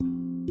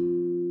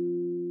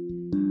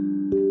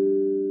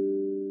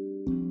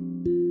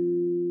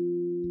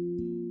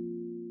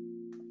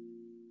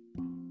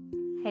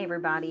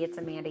everybody. It's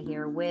Amanda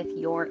here with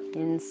your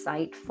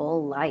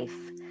insightful life.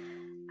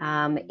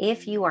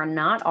 If you are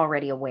not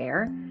already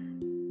aware,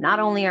 not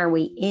only are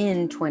we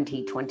in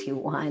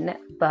 2021,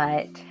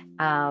 but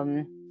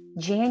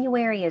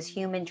January is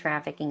Human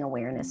Trafficking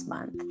Awareness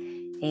Month.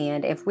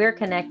 And if we're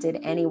connected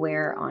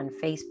anywhere on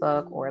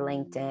Facebook or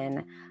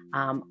LinkedIn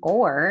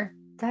or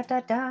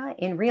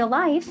in real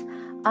life,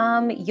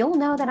 you'll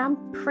know that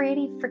I'm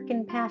pretty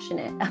freaking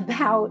passionate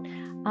about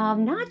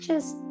not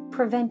just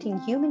preventing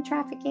human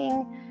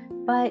trafficking,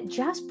 but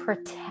just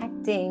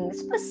protecting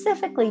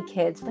specifically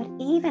kids, but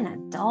even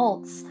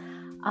adults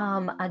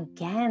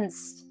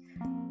against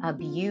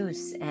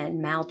abuse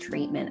and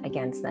maltreatment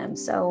against them.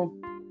 So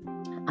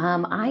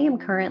I am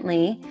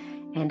currently,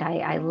 and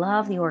I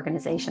love the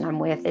organization I'm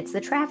with, it's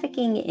the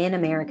Trafficking in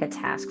America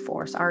Task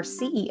Force. Our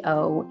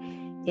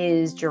CEO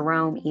is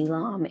Jerome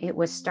Elam. It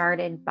was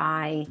started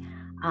back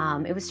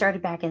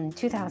in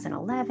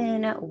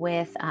 2011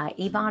 with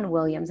Yvonne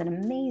Williams, an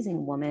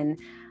amazing woman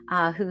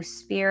who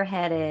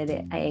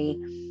spearheaded a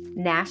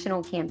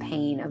national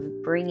campaign of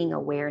bringing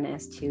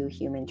awareness to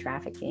human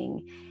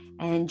trafficking.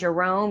 And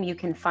Jerome, you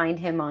can find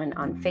him on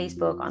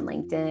Facebook, on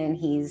LinkedIn.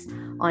 He's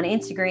on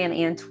Instagram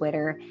and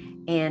Twitter.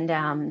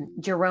 And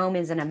Jerome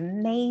is an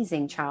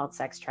amazing child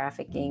sex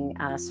trafficking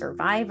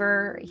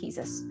survivor. He's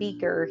a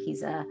speaker.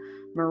 He's a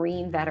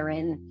Marine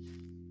veteran.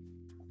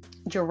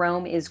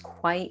 Jerome is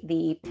quite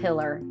the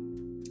pillar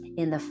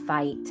in the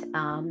fight.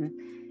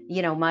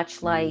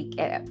 Much like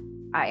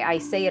I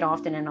say it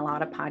often in a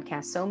lot of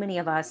podcasts, so many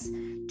of us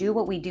do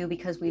what we do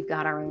because we've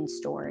got our own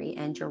story.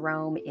 And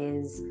Jerome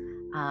is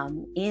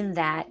in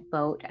that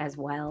boat as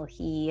well.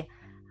 He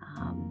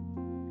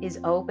is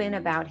open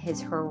about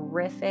his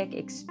horrific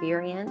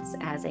experience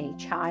as a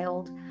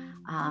child,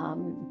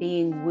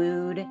 being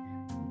wooed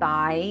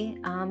by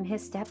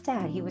his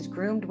stepdad. He was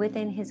groomed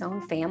within his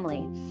own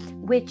family,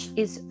 which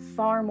is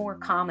far more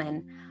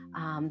common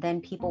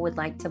than people would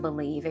like to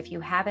believe. If you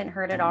haven't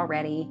heard it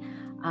already,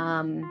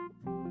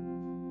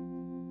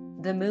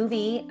 the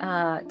movie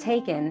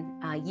Taken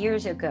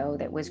years ago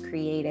that was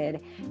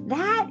created,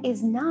 that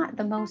is not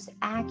the most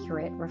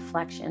accurate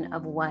reflection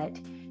of what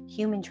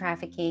human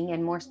trafficking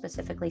and more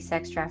specifically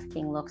sex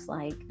trafficking looks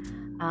like.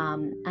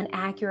 An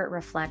accurate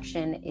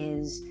reflection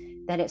is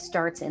that it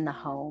starts in the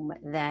home,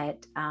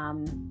 that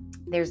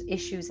there's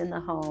issues in the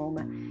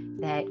home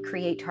that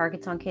create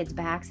targets on kids'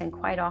 backs, and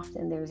quite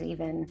often there's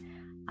even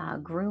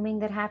grooming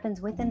that happens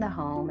within the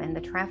home, and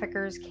the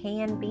traffickers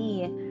can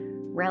be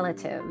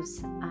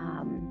relatives.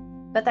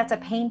 But that's a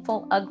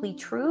painful, ugly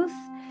truth.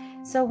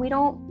 So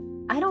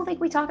I don't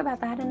think we talk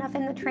about that enough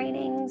in the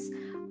trainings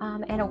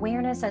and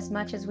awareness as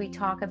much as we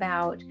talk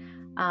about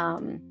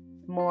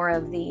more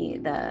of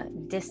the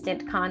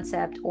distant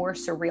concept or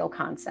surreal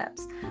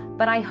concepts.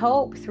 But I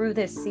hope through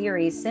this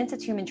series, since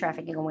it's Human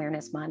Trafficking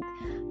Awareness Month,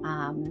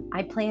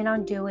 I plan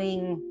on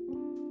doing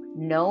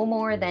no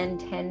more than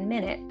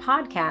 10-minute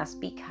podcasts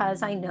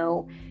because I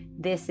know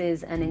this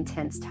is an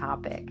intense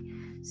topic.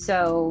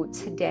 So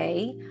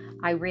today,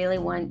 I really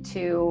want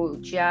to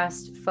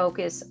just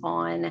focus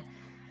on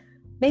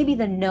maybe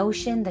the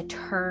notion, the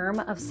term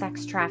of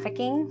sex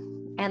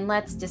trafficking, and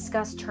let's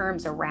discuss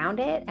terms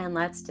around it, and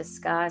let's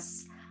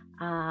discuss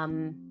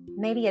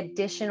maybe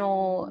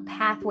additional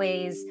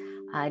pathways,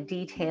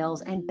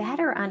 details, and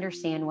better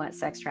understand what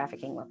sex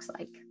trafficking looks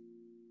like.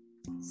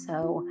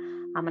 So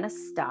I'm going to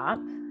stop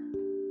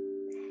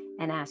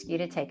and ask you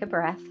to take a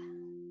breath.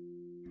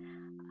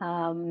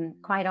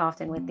 Quite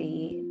often with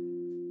the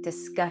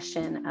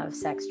discussion of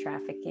sex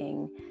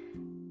trafficking,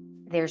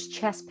 there's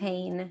chest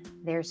pain,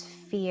 there's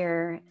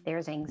fear,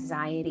 there's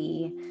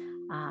anxiety,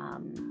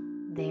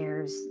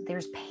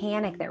 there's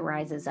panic that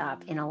rises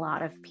up in a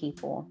lot of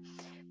people.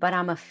 But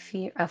I'm a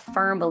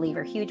firm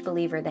believer, huge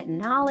believer, that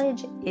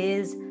knowledge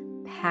is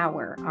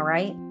power, all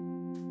right?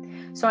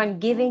 So I'm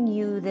giving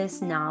you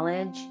this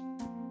knowledge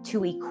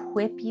to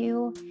equip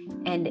you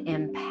and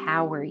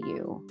empower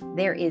you.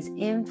 There is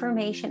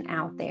information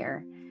out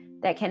there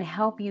that can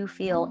help you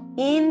feel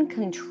in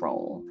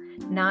control,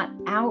 not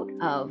out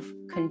of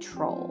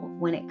control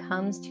when it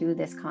comes to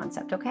this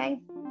concept,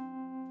 okay?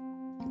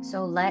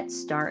 So let's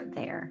start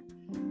there.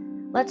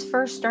 Let's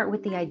first start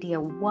with the idea,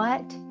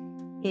 what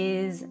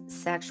is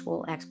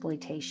sexual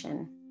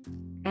exploitation?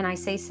 And I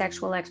say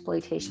sexual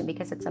exploitation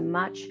because it's a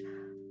much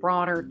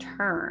broader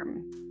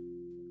term.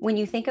 When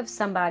you think of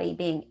somebody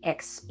being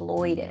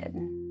exploited,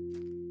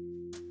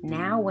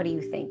 now what do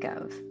you think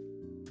of?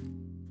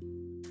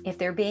 If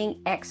they're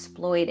being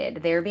exploited,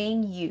 they're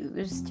being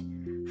used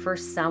for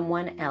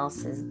someone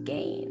else's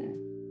gain.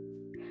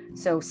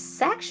 So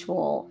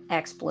sexual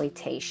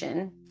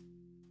exploitation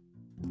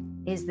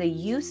is the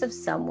use of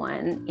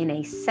someone in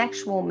a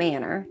sexual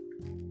manner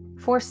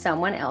for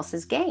someone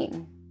else's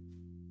gain.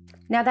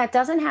 Now, that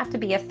doesn't have to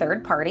be a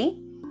third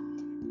party.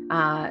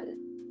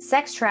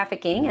 Sex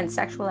trafficking and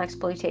sexual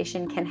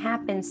exploitation can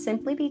happen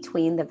simply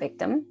between the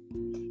victim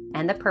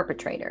and the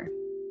perpetrator,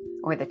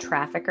 or the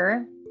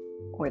trafficker,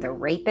 or the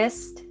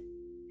rapist.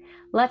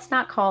 Let's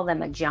not call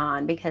them a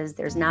John because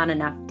there's not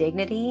enough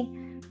dignity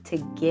to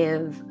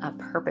give a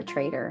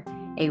perpetrator,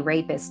 a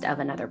rapist of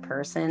another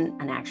person,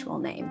 an actual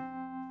name.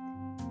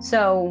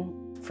 So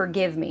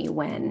forgive me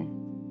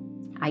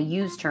when I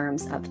use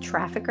terms of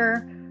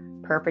trafficker,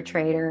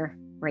 perpetrator,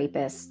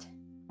 rapist.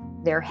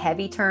 They're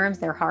heavy terms,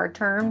 they're hard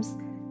terms,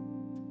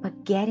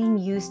 but getting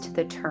used to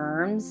the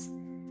terms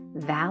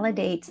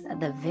validates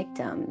the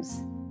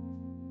victims,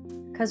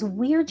 because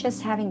we're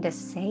just having to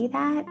say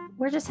that,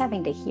 we're just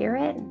having to hear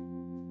it.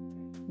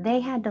 They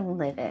had to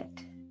live it.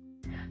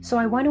 So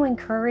I want to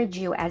encourage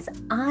you, as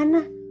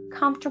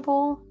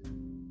uncomfortable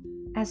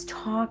as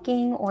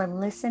talking or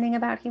listening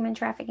about human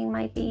trafficking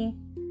might be,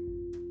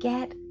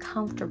 get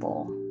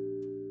comfortable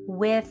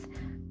with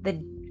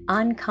the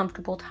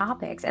uncomfortable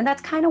topics. And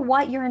that's kind of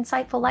what Your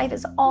Insightful Life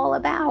is all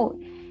about.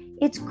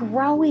 It's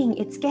growing,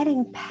 it's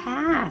getting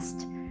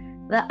past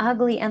the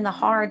ugly and the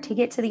hard to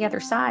get to the other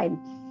side.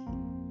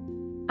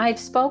 I've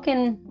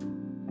spoken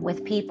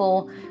with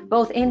people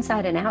both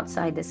inside and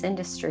outside this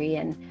industry,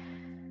 and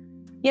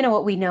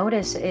what we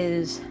notice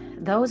is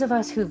those of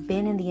us who've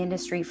been in the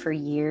industry for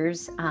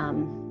years,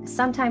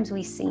 sometimes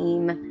we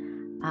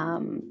seem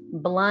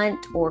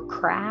blunt or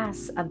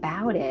crass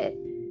about it,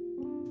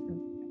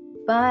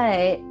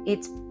 but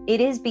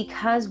it is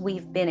because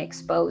we've been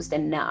exposed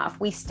enough.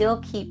 We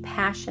still keep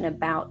passion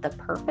about the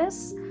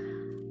purpose,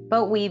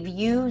 but we've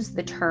used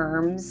the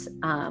terms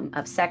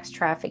of sex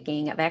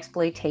trafficking, of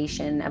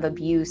exploitation, of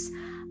abuse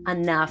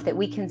enough that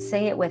we can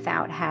say it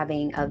without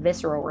having a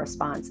visceral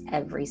response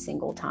every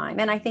single time.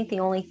 And I think the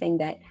only thing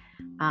that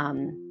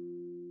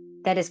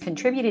has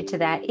contributed to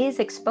that is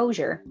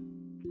exposure.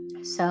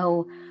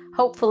 So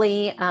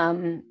hopefully,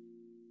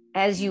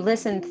 as you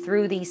listen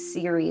through these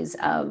series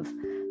of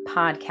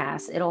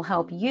podcasts, it'll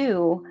help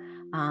you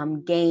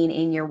gain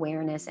in your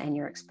awareness and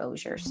your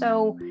exposure.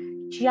 So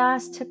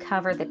just to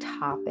cover the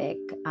topic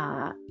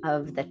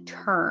of the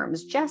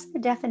terms, just the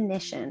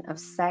definition of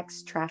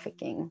sex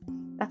trafficking,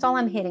 that's all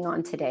I'm hitting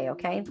on today,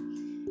 okay?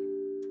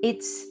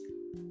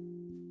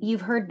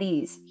 You've heard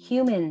these: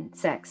 human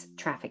sex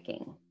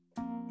trafficking,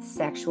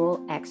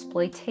 sexual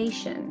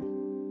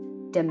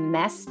exploitation,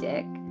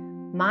 domestic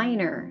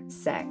minor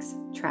sex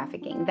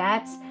trafficking.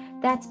 That's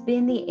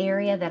been the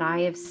area that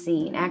I have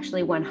seen.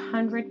 Actually,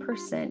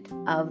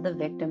 100% of the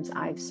victims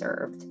I've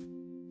served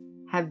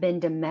have been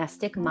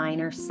domestic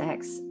minor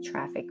sex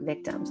traffic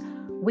victims,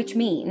 which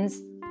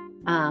means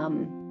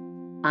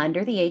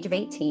under the age of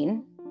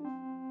 18,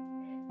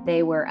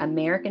 they were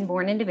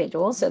American-born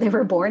individuals, so they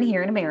were born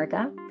here in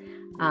America,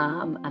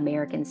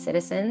 American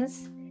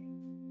citizens,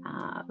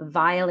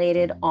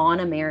 violated on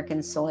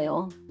American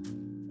soil,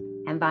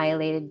 and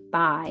violated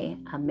by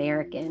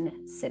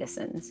American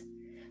citizens.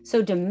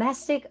 So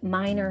domestic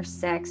minor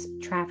sex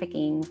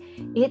trafficking,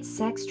 it's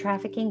sex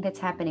trafficking that's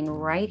happening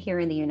right here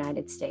in the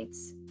United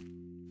States,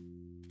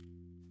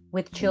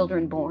 with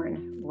children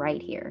born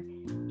right here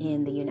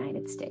in the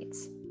United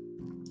States.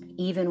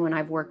 Even when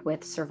I've worked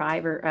with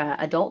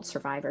adult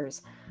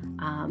survivors,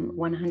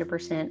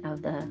 100%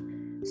 of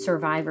the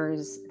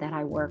survivors that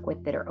I work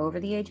with that are over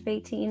the age of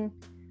 18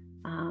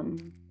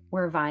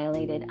 were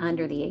violated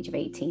under the age of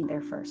 18 their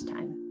first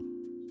time.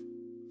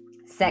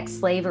 Sex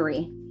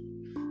slavery,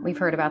 we've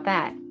heard about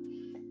that.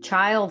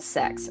 Child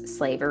sex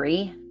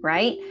slavery,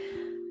 right?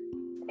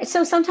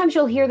 So sometimes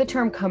you'll hear the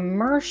term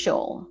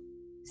commercial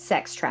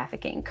sex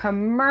trafficking.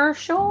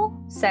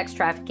 Commercial sex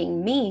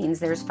trafficking means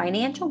there's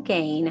financial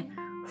gain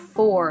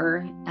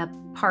for a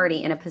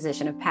party in a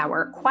position of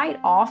power. Quite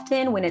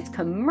often when it's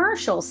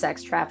commercial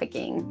sex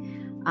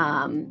trafficking,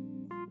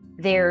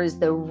 there's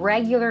the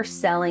regular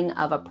selling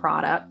of a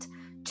product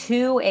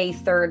to a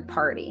third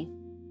party.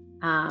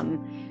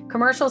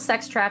 Commercial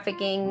sex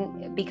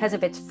trafficking, because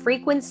of its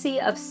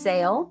frequency of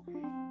sale,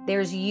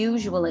 there's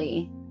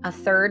usually a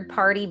third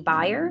party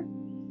buyer,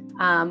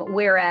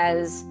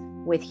 whereas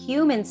with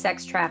human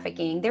sex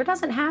trafficking, there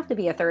doesn't have to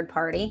be a third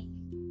party,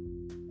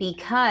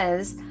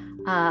 because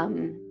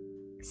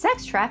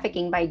sex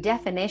trafficking by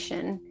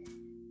definition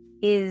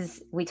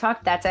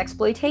that's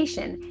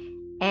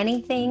exploitation.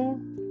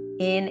 Anything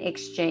in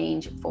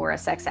exchange for a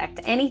sex act,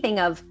 anything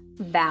of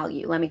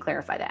value. Let me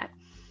clarify that.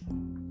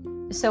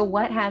 So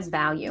what has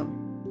value?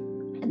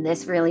 And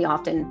this really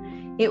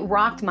often, it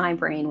rocked my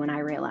brain when I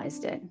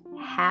realized it,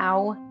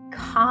 how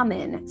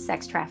common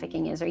sex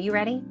trafficking is. Are you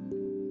ready?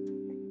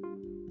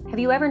 Have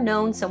you ever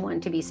known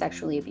someone to be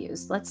sexually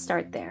abused? Let's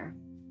start there.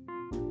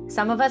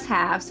 Some of us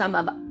have, some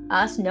of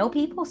us know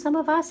people, some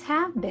of us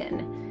have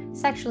been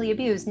sexually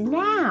abused.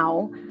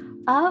 Now,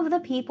 of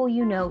the people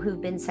you know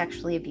who've been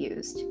sexually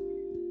abused,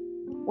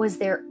 was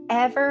there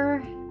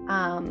ever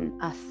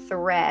a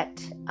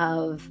threat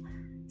of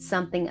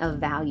something of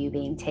value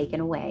being taken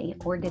away,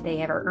 or did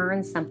they ever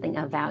earn something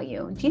of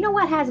value? Do you know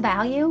what has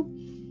value?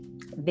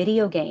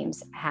 Video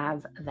games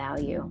have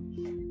value.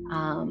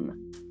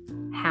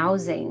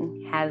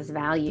 Housing has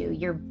value.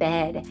 Your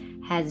bed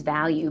has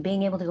value.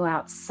 Being able to go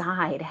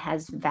outside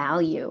has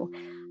value.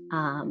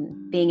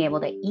 Being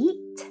able to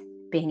eat,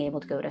 being able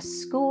to go to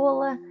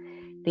school,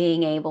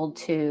 being able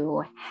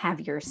to have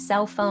your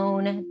cell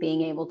phone,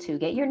 being able to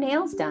get your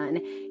nails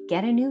done,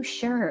 get a new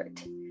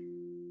shirt.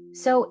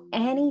 So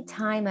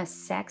anytime a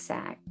sex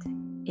act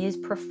is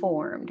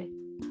performed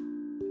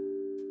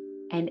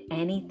and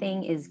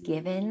anything is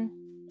given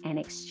and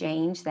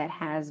exchanged that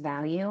has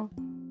value,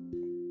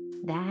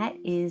 that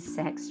is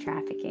sex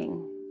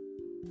trafficking.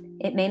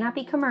 It may not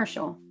be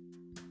commercial,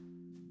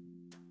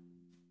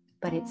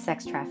 but it's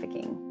sex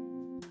trafficking.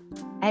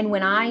 And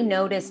when I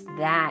noticed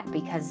that,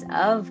 because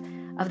of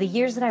the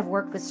years that I've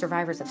worked with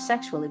survivors of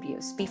sexual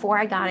abuse, before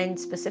I got in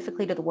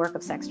specifically to the work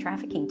of sex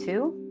trafficking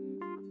too,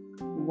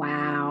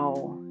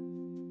 wow.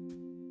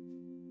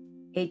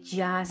 It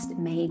just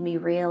made me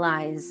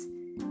realize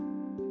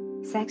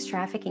sex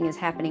trafficking is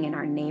happening in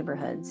our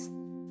neighborhoods.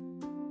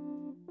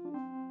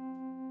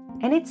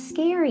 And it's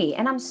scary,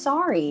 and I'm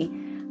sorry.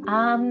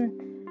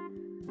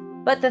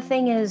 But the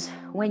thing is,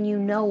 when you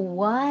know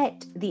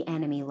what the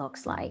enemy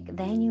looks like,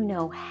 then you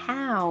know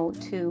how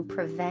to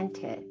prevent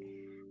it.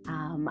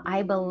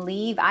 I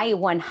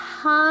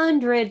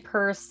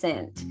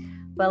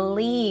 100%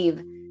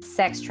 believe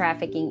sex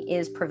trafficking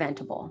is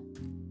preventable.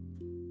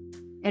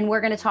 And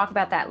we're going to talk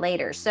about that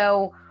later.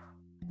 So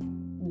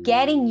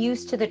getting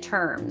used to the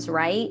terms,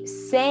 right?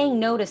 Saying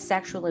no to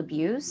sexual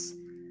abuse,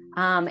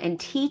 and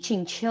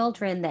teaching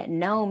children that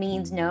no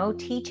means no,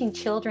 teaching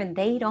children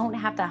they don't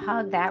have to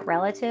hug that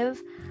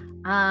relative,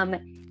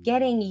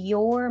 getting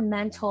your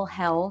mental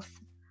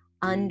health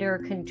under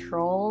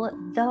control.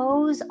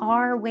 Those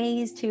are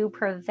ways to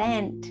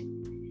prevent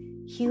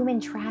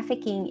human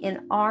trafficking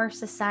in our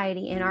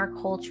society, in our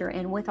culture,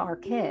 and with our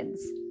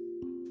kids.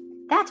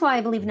 That's why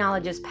I believe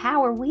knowledge is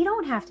power. We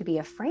don't have to be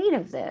afraid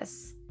of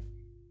this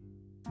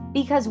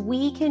because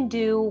we can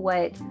do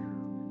what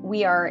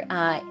we are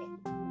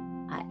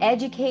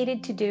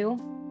educated to do.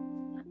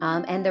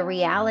 And the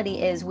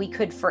reality is we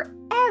could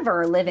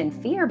forever live in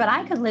fear, but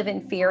I could live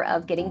in fear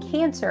of getting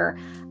cancer,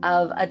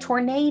 of a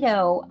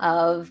tornado,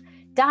 of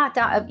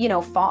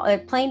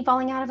a plane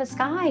falling out of the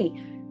sky.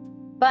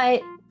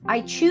 But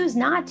I choose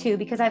not to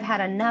because I've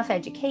had enough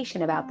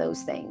education about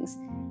those things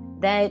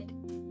that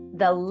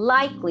the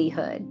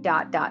likelihood,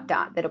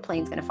 that a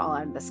plane's going to fall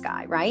out of the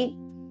sky, right?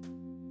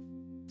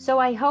 So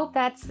I hope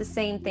that's the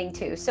same thing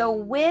too. So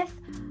with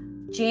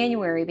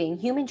January being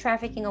Human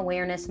Trafficking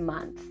Awareness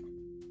Month,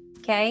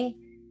 okay,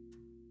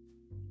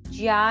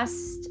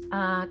 just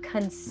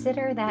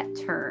consider that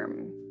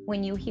term.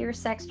 When you hear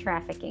sex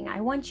trafficking,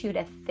 I want you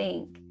to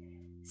think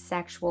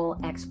sexual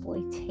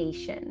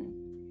exploitation.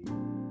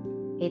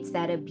 It's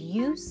that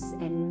abuse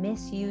and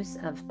misuse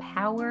of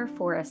power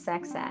for a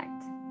sex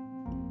act.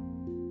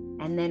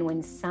 And then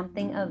when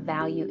something of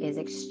value is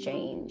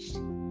exchanged,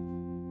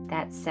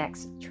 that's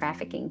sex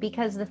trafficking.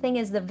 Because the thing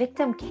is, the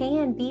victim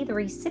can be the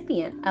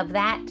recipient of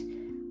that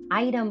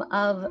item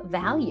of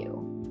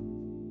value.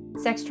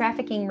 Sex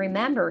trafficking,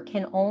 remember,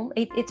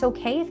 it's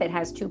okay if it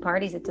has two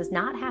parties. It does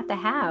not have to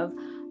have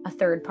a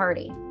third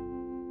party.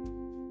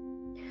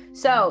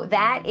 So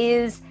that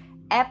is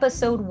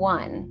episode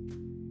 1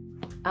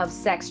 of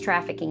sex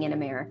trafficking in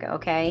America,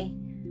 okay?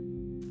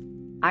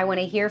 I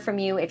want to hear from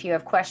you. If you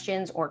have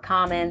questions or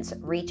comments,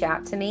 reach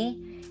out to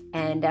me,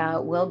 and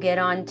we'll get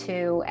on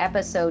to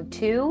episode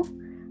 2.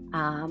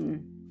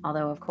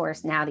 Although, of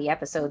course, now the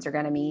episodes are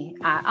going to be,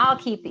 I'll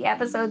keep the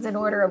episodes in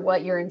order of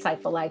what Your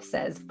Insightful Life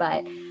says,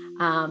 but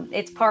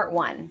it's part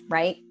 1,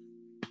 right,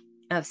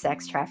 of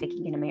sex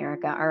trafficking in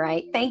America. All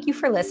right. Thank you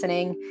for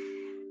listening.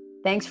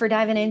 Thanks for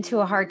diving into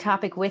a hard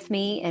topic with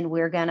me, and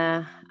we're going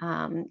to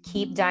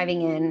keep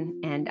diving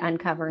in and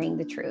uncovering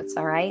the truths.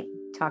 All right.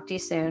 Talk to you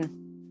soon.